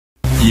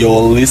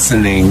You're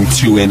listening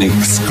to an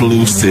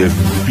exclusive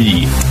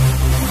beat.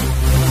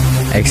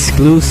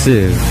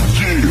 Exclusive.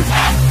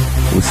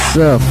 What's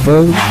up,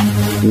 folks?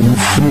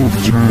 What's up,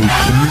 John? Let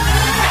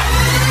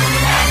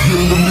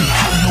me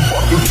tell you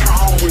about the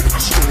time when I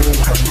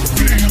stole half the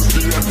beans.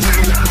 Yeah, I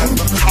did have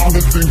the time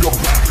to think about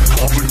the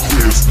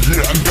consequence.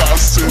 Yeah, I got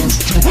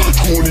sentenced to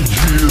 20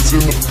 years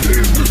in the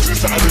pen.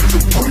 Decided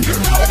to bring it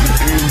out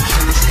and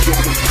just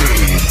jump the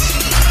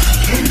fence.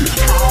 Yeah, the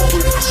time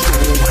when I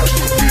stole half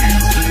the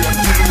beans. Yeah, I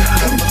did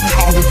have the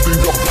time to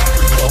think about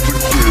the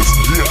consequence.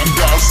 Yeah, I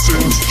got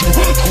sentenced to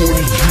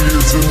 20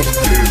 years in the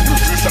pen.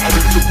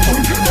 Decided to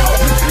bring it out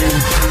and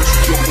just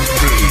jump the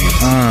fence.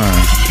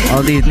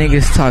 All these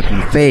niggas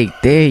talking fake,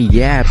 they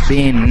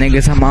yapping.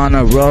 Niggas, I'm on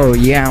a roll,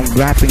 yeah, I'm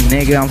rapping,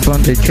 nigga. I'm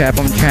from the trap,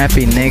 I'm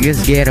trapping.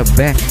 Niggas, get a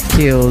back,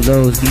 kill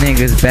those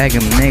niggas, bag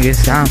them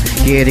niggas. I'm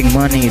getting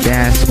money,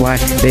 that's why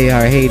they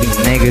are hating.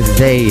 Niggas,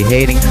 they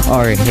hating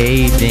or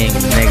hating.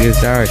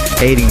 Niggas are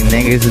hating,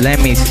 niggas. Let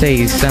me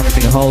say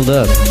something, hold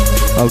up.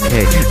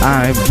 Okay,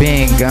 I've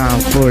been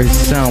gone for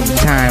some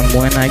time.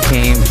 When I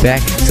came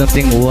back,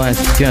 something was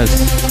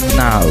just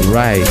not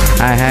right.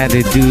 I had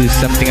to do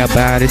something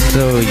about it,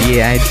 so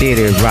yeah, I did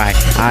it right.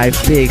 I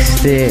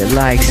fixed it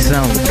like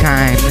some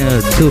kind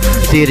of tool.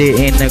 Did it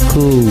in a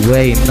cool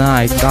way,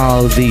 knocked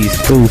all these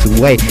fools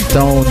away.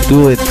 Don't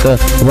do it the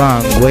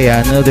wrong way.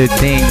 Another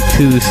thing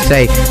to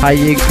say, how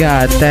you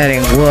got that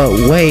in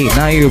what way?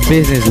 Now your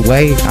business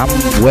way. I'm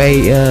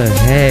way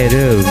ahead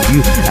of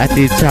you. At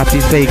the top,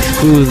 these fake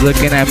fools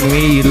looking at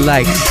me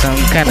like some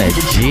kind of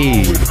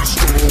G.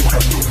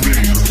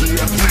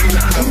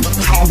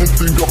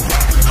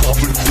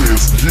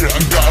 Yeah,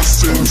 I got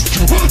sentenced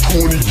to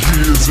 20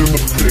 years in the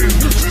pen.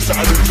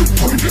 Decided to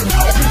bring it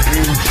out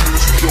and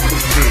just jump the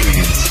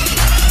fence.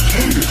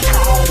 Yeah, the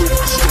time when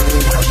I stole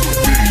half the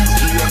beans.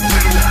 Yeah, I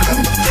didn't have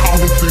the time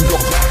to think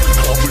about the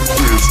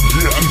consequence.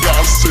 Yeah, I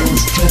got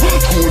sentenced to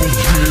 20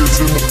 years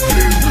in the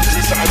pen.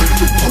 Decided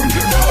to bring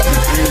it out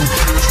and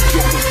just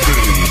jump the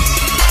fence.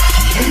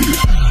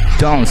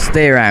 Don't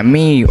stare at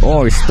me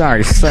or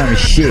start some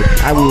shit.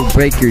 I will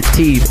break your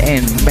teeth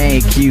and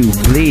make you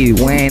bleed.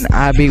 When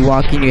I be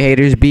walking, you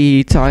haters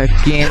be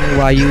talking.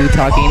 While you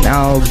talking,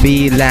 I'll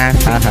be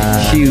laughing.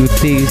 Shoot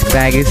these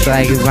faggots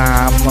like if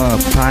I'm a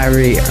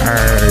pirate.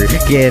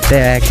 Get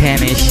that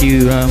cannon,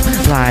 shoot 'em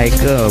like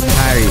a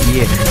pirate.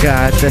 Yeah,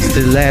 got the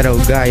stiletto,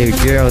 got your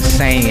girl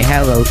saying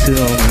hello to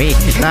me.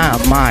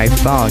 Not my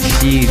fault,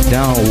 she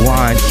don't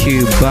want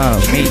you but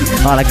me.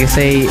 All I can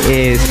say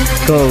is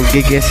go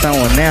get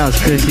someone else,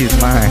 cause she's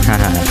mine.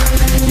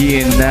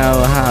 You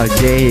know how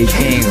J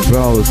King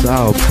bros,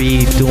 I'll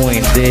be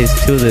doing this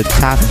to the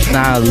top,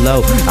 not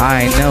low.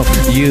 I know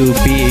you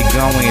be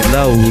going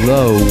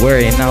lower,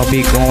 and I'll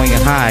be going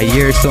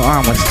higher, so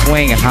I'ma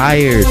swing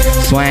higher.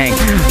 Swang,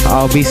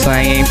 I'll be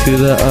swinging to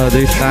the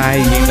other side.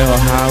 You know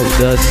how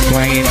the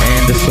swinging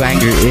and the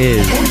swanger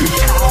is.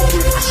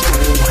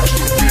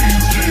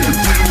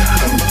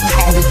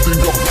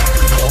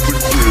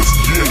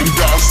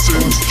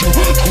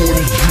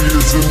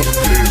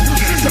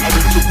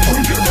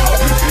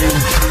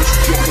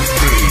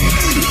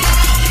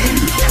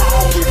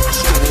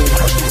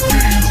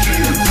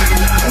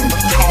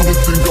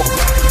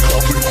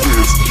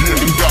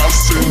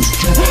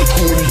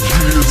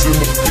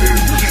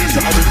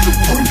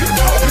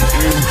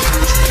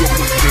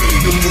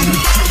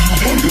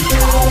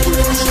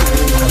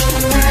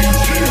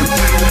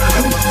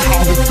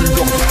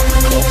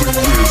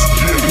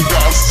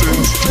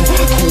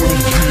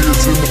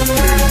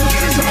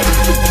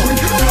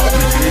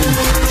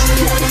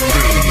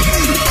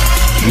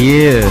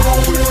 Yeah,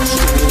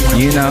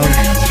 you know.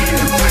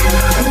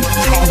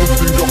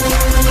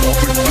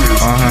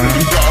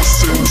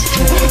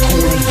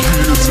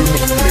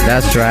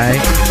 That's right.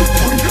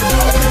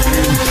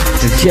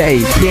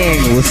 J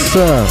King, what's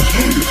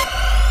up?